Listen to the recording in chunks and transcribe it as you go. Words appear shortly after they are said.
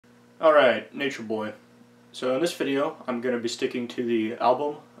Alright, Nature Boy. So in this video, I'm going to be sticking to the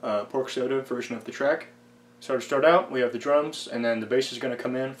album, Pork Soda version of the track. So to start out, we have the drums, and then the bass is going to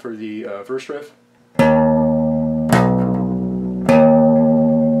come in for the verse riff.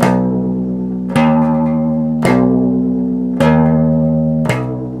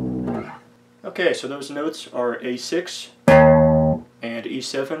 Okay, so those notes are A6 and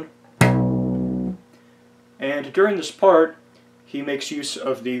E7. And during this part, he makes use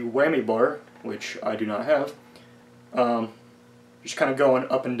of the whammy bar, which I do not have. Just kind of going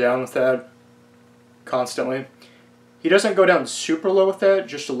up and down with that constantly. He doesn't go down super low with that,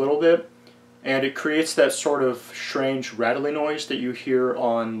 just a little bit, and it creates that sort of strange rattly noise that you hear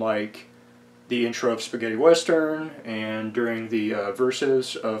on like the intro of Spaghetti Western and during the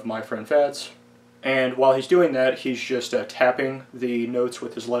verses of My Friend Fats. And while he's doing that, he's just tapping the notes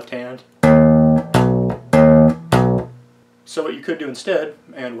with his left hand. So what you could do instead,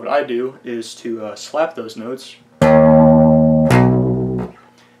 and what I do, is to slap those notes, and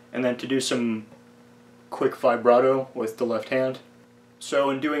then to do some quick vibrato with the left hand. So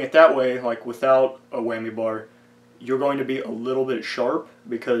in doing it that way, like without a whammy bar, you're going to be a little bit sharp,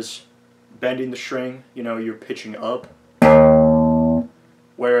 because bending the string, you know, you're pitching up,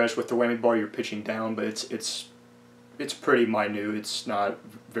 whereas with the whammy bar you're pitching down, but it's pretty minute, it's not a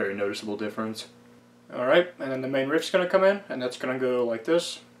very noticeable difference. Alright, and then the main riff's going to come in, and that's going to go like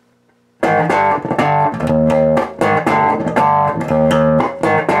this.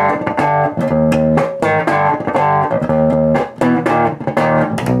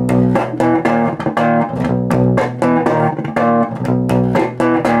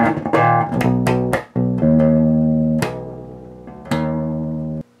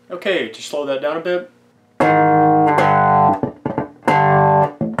 Okay, to slow that down a bit.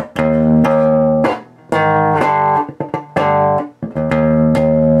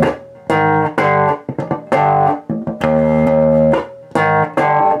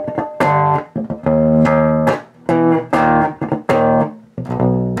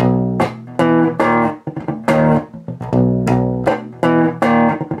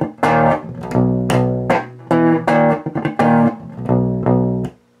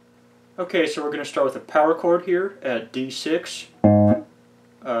 Okay, so we're going to start with a power chord here at D6,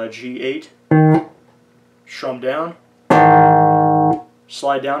 G8, strum down,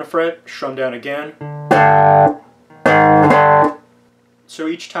 slide down a fret, strum down again. So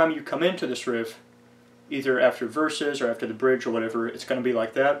each time you come into this riff, either after verses or after the bridge or whatever, it's going to be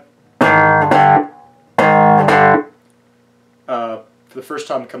like that. For the first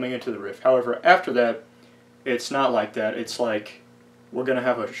time coming into the riff. However, after that, it's not like that. It's like we're going to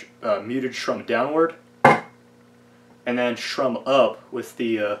have a muted strum downward, and then strum up with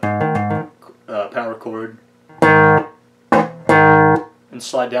the power chord, and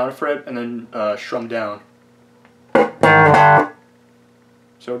slide down a fret, and then strum down.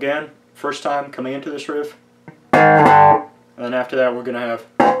 So again, first time coming into this riff, and then after that we're going to have...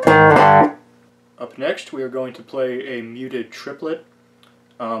 Up next we are going to play a muted triplet,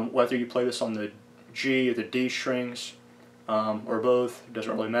 whether you play this on the G or the D strings, or both, it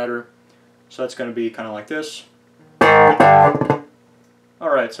doesn't really matter. So that's going to be kind of like this.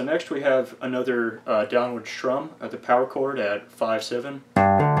 Alright, so next we have another downward strum at the power chord at 5-7.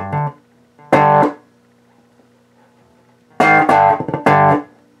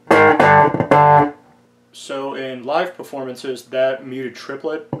 So in live performances, that muted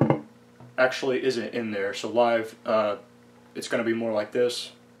triplet actually isn't in there. So live, it's going to be more like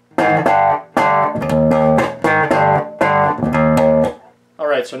this.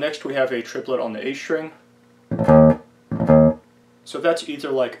 Alright, so next we have a triplet on the A string. So that's either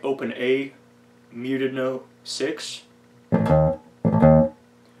like open A, muted note 6,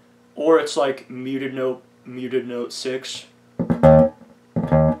 or it's like muted note 6.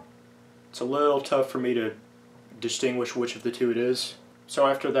 It's a little tough for me to distinguish which of the two it is. So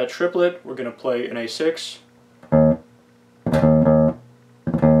after that triplet, we're going to play an A6,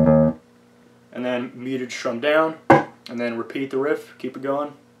 and then muted strum down, and then repeat the riff, keep it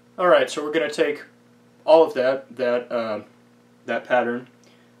going. Alright, so we're going to take all of that pattern,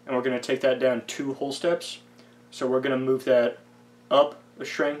 and we're going to take that down 2 whole steps. So we're going to move that up a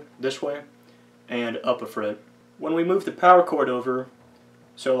string this way, and up a fret. When we move the power chord over,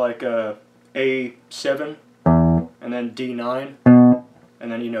 so like A7, and then D9,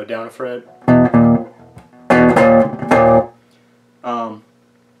 and then, you know, down a fret.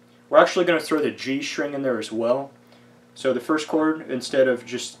 We're actually going to throw the G string in there as well. So the first chord, instead of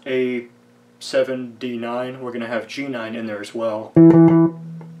just A7, D9, we're going to have G9 in there as well.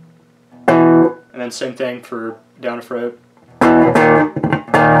 And then same thing for down a fret.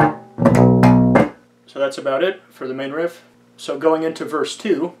 that's about it for the main riff. So going into verse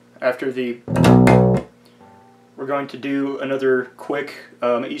 2, after the, we're going to do another quick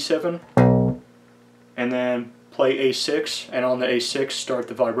E7, and then play A6, and on the A6 start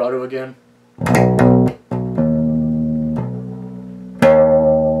the vibrato again.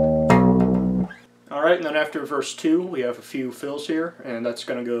 Alright, and then after verse 2 we have a few fills here, and that's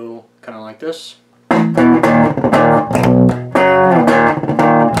going to go kind of like this.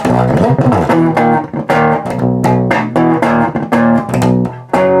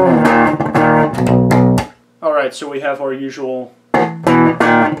 Alright, so we have our usual, but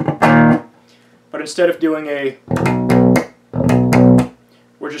instead of doing a,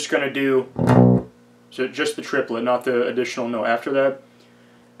 we're just going to do, so just the triplet, not the additional note after that.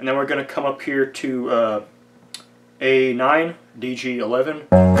 And then we're going to come up here to A9,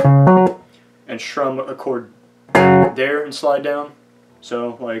 DG11, and strum a chord there and slide down.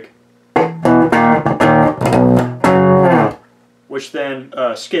 So like, which then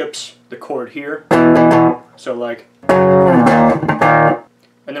skips the chord here. So like, and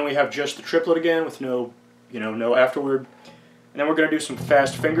then we have just the triplet again with no, no afterward. And then we're going to do some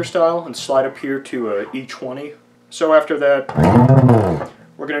fast fingerstyle and slide up here to E20. So after that,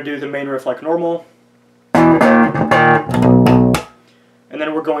 we're going to do the main riff like normal. And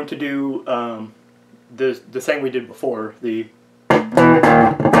then we're going to do the thing we did before, the.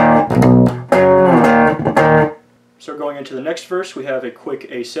 So going into the next verse, we have a quick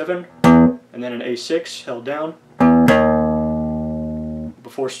A7, and then an A6 held down,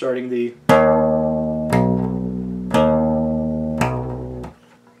 before starting the.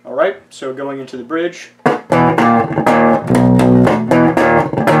 Alright, so going into the bridge.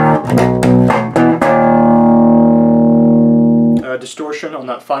 Distortion on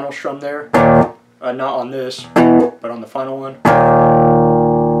that final strum there, not on this, but on the final one.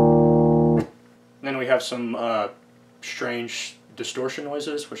 And then we have some strange distortion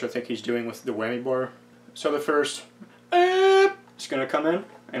noises, which I think he's doing with the whammy bar. So the first is going to come in,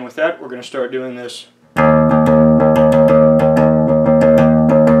 and with that we're going to start doing this.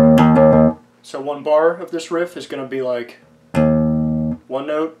 So one bar of this riff is going to be like one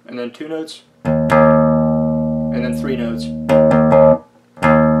note, and then two notes, and then three notes.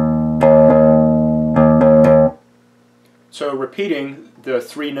 So repeating the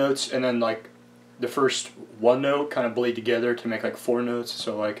three notes and then like the first one note kind of bleed together to make like four notes.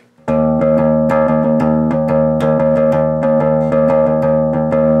 So like,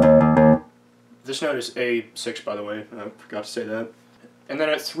 this note is A6, by the way, I forgot to say that. And then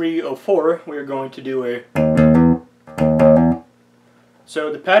at 3:04 we are going to do a.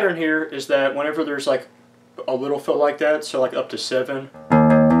 So the pattern here is that whenever there's like a little fill like that, so like up to 7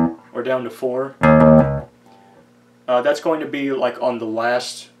 or down to 4, that's going to be like on the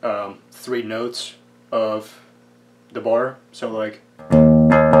last 3 notes of the bar. So like,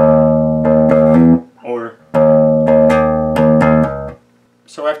 or,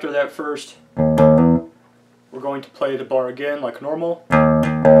 so after that first, we're going to play the bar again like normal,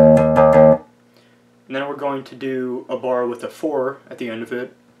 and then we're going to do a bar with a 4 at the end of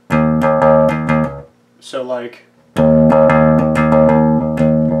it. So like,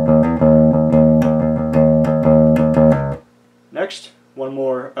 next, one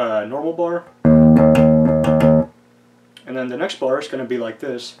more normal bar, and then the next bar is going to be like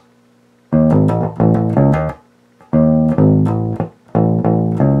this.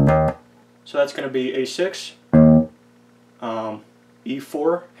 So that's going to be A6,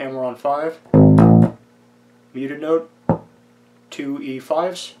 E4, hammer on 5, muted note, 2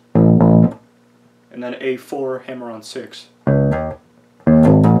 E5s, and then A4, hammer on 6.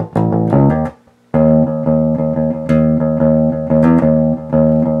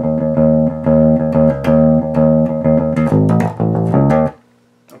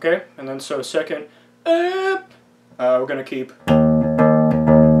 Okay, and then so second, we're going to keep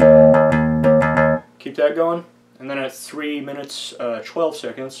that going, and then at 3 minutes 12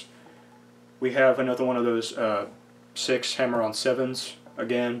 seconds we have another one of those 6 hammer on 7s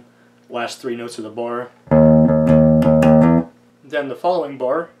again, last 3 notes of the bar. Then the following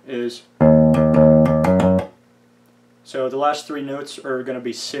bar is, so the last 3 notes are going to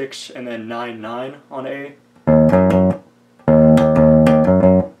be 6 and then 9/9 on A.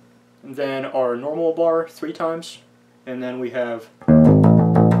 And then our normal bar 3 times, and then we have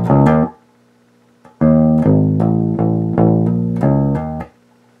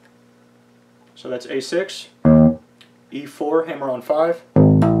so that's A6, E4, hammer on 5,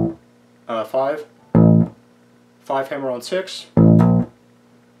 5, 5 hammer on 6, and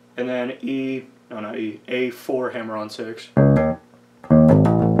then A4 hammer on 6.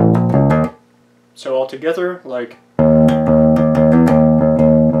 So all together, like.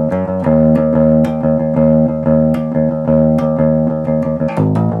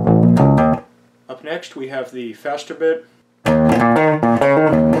 Up next we have the faster bit.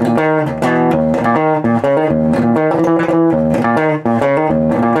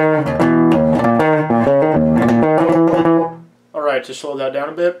 Alright, to slow that down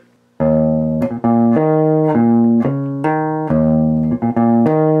a bit.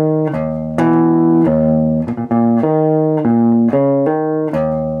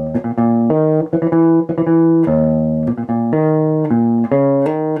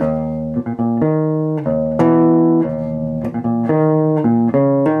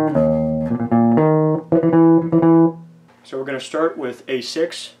 So we're going to start with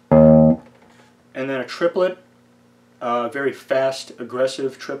A6 and then a triplet, very fast,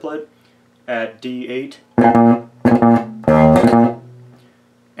 aggressive triplet at D8.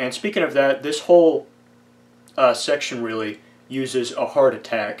 And speaking of that, this whole section really uses a hard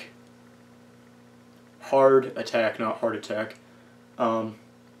attack. Hard attack, not heart attack.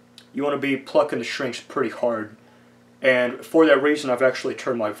 You want to be plucking the strings pretty hard. And for that reason, I've actually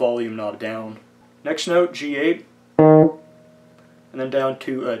turned my volume knob down. Next note, G8. And then down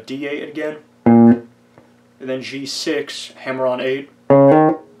to D8 again. And then G6, hammer on 8.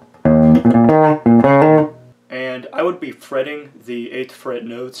 And I would be fretting the 8th fret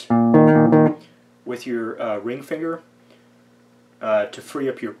notes with your ring finger to free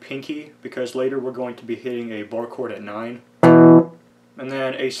up your pinky, because later we're going to be hitting a bar chord at 9. And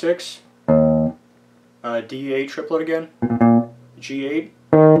then A6, D8 triplet again, G8.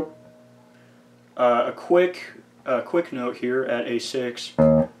 A quick note here at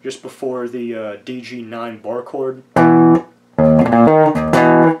A6, just before the DG9 bar chord.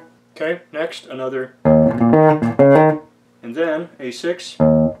 Okay, next another, and then A6,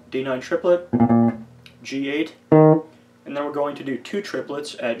 D9 triplet, G8, and then we're going to do 2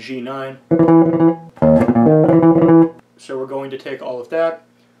 triplets at G9. So we're going to take all of that,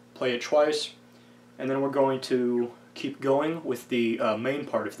 play it twice, and then we're going to keep going with the main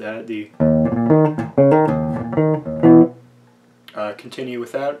part of that, the continue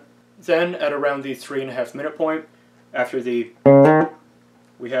with that. Then at around the 3.5 minute point, after the,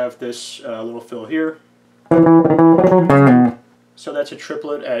 we have this little fill here. So that's a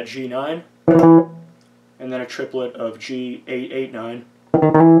triplet at G9, and then a triplet of G8, 8, 9,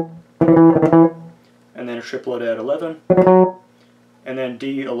 and then a triplet at 11, and then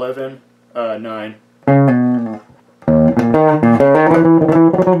D11, 9.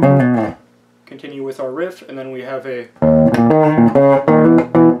 Continue with our riff, and then we have a.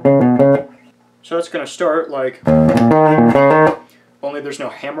 So it's going to start like, only there's no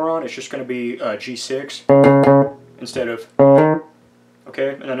hammer on, it's just going to be G6 instead of, okay,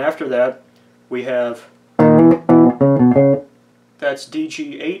 and then after that we have, that's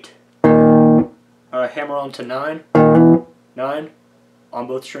DG8, hammer on to 9, 9 on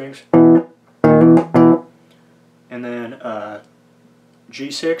both strings, and then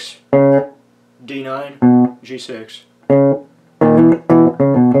G6, D9, G6.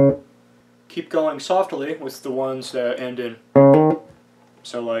 Keep going softly with the ones that end in,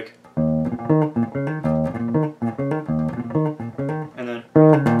 so like, and then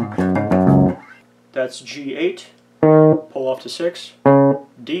that's G8, pull off to 6,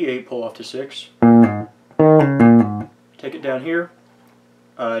 D8, pull off to 6, take it down here,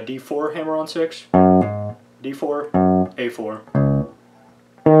 D4, hammer on 6, D4, A4.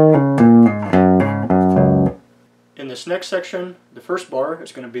 In this next section, the first bar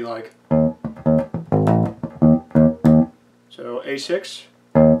is going to be like, so A6,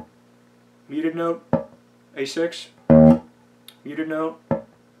 muted note, A6, muted note,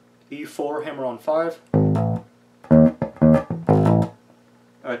 E4, hammer on 5,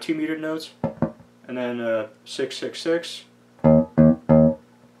 2 muted notes, and then 6, 6, 6.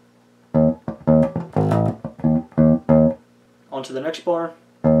 On to the next bar.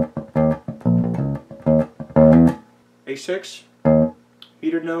 A6,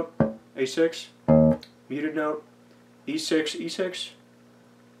 muted note, A6, muted note, E6, E6,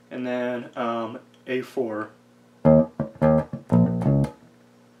 and then A4.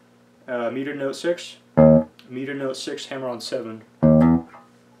 Muted note 6, muted note 6, hammer on 7.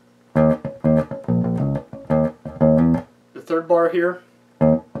 The third bar here,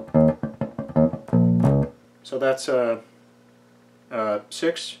 so that's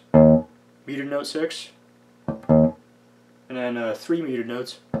 6, muted note 6, and then 3 muted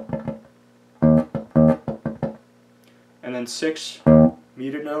notes, and then 6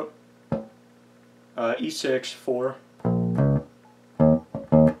 muted note, E6, 4,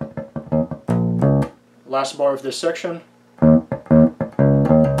 last bar of this section,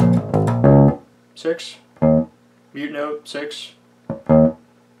 6, mute note 6,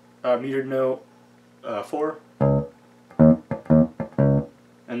 muted note 4,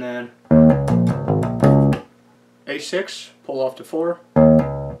 and then A6, pull off to 4,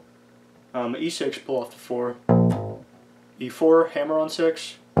 E6, pull off to 4, E4, hammer on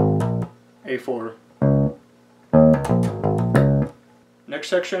 6, A4. Next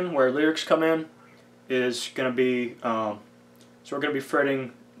section, where lyrics come in, is going to be, so we're going to be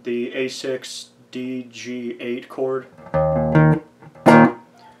fretting the A6, D, G8 chord,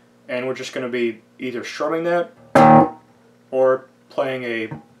 and we're just going to be either strumming that, or playing a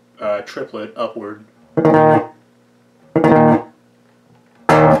triplet upward.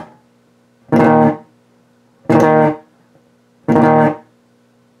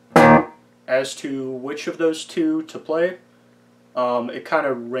 As to which of those two to play, it kind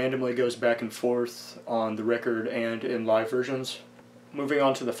of randomly goes back and forth on the record and in live versions. Moving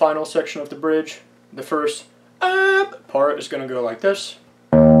on to the final section of the bridge, the first part is going to go like this.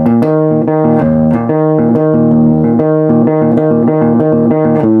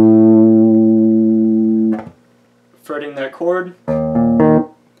 Fretting that chord,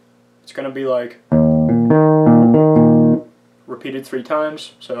 it's going to be like repeated 3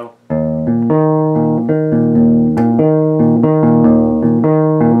 times, so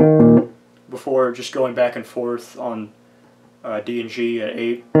before just going back and forth on D and G at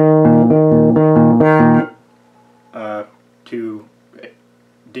 8 to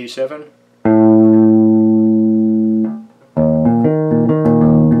D7.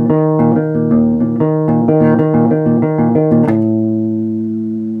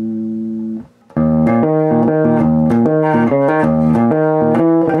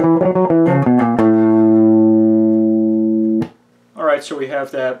 Alright, so we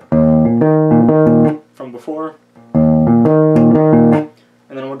have that from before, and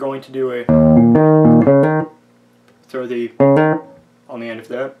then we're going to do a throw the on the end of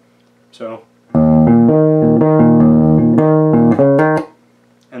that, so,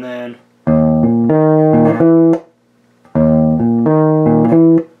 and then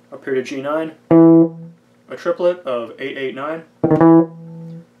up here to G9, a triplet of 8, 8, 9,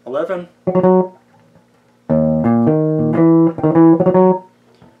 11,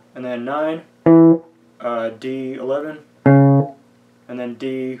 and then 9, D11, and then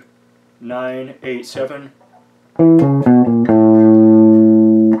D9, 8, 7.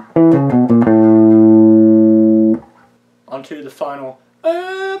 Onto the final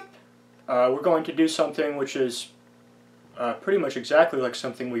we're going to do something which is pretty much exactly like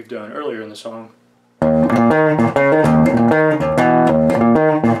something we've done earlier in the song.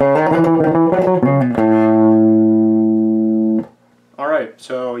 Alright,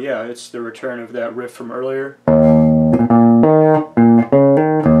 so yeah, it's the return of that riff from earlier.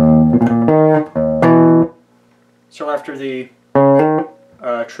 So after the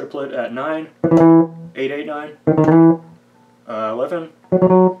triplet at 9, 8, 8, 9, 11,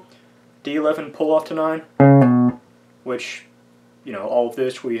 D11 pull off to 9, which, you know, all of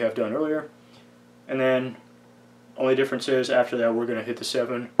this we have done earlier, and then only difference is after that we're going to hit the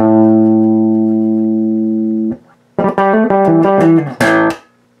 7.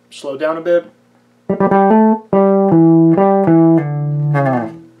 Slow down a bit.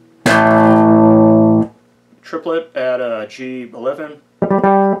 Triplet at G11,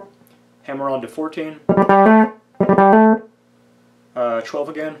 hammer on to 14, 12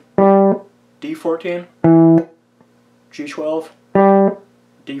 again, D14, G12,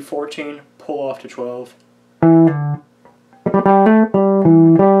 D14, pull off to 12,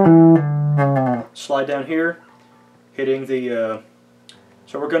 slide down here, hitting the,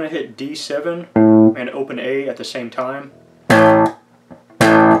 so we're going to hit D7 and open A at the same time,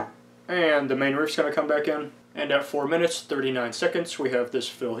 and the main riff's going to come back in. And at 4 minutes, 39 seconds, we have this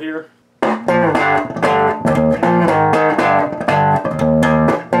fill here.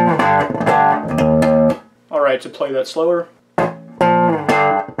 Alright, to play that slower.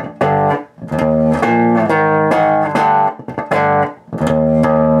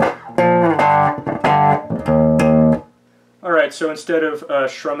 Alright, so instead of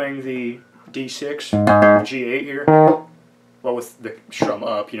strumming the D6, G8 here, well, with the strum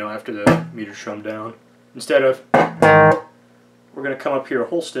up, you know, after the meter strum down, instead of, we're going to come up here a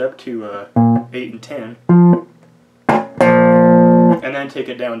whole step to 8 and 10, and then take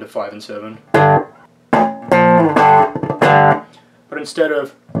it down to 5 and 7. But instead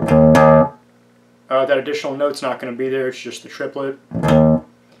of, that additional note's not going to be there, it's just the triplet. And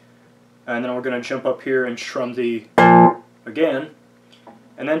then we're going to jump up here and strum the, again,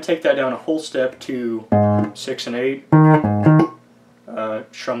 and then take that down a whole step to 6 and 8,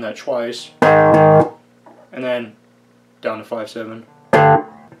 strum that twice, and then down to 5/7,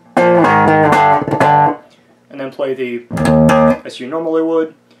 and then play the as you normally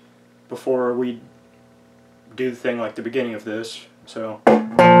would before we do the thing like the beginning of this. So,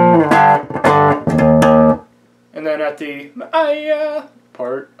 and then at the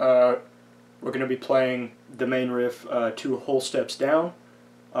part, we're going to be playing the main riff 2 whole steps down,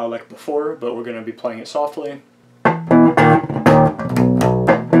 like before, but we're going to be playing it softly.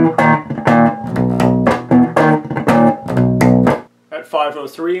 At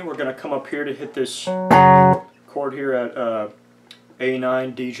 5:03, we're going to come up here to hit this chord here at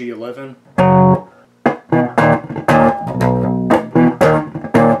A9 DG11.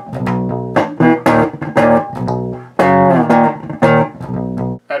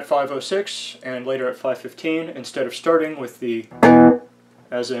 At 5:06 and later at 5:15, instead of starting with the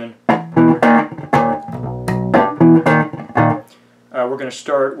as in, we're going to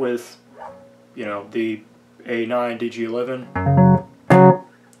start with, you know, the A9 DG11.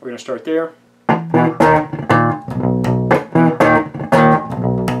 We're going to start there.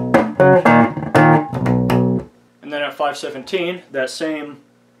 And then at 5:17, that same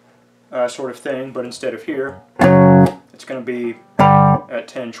sort of thing, but instead of here, it's going to be at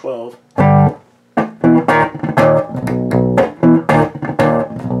 10/12.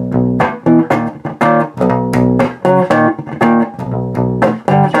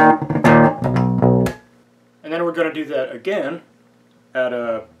 And then we're going to do that again at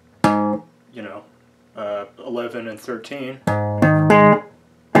 11 and 13.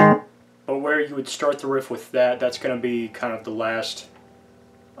 But where you would start the riff with that, that's going to be kind of the last,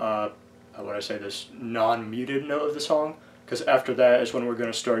 how would I say this, non-muted note of the song. Because after that is when we're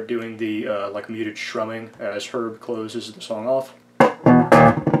going to start doing the like muted strumming as Herb closes the song off.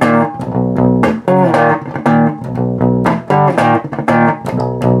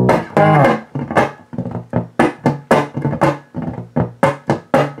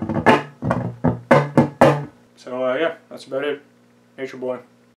 So yeah, that's about it. Nature Boy.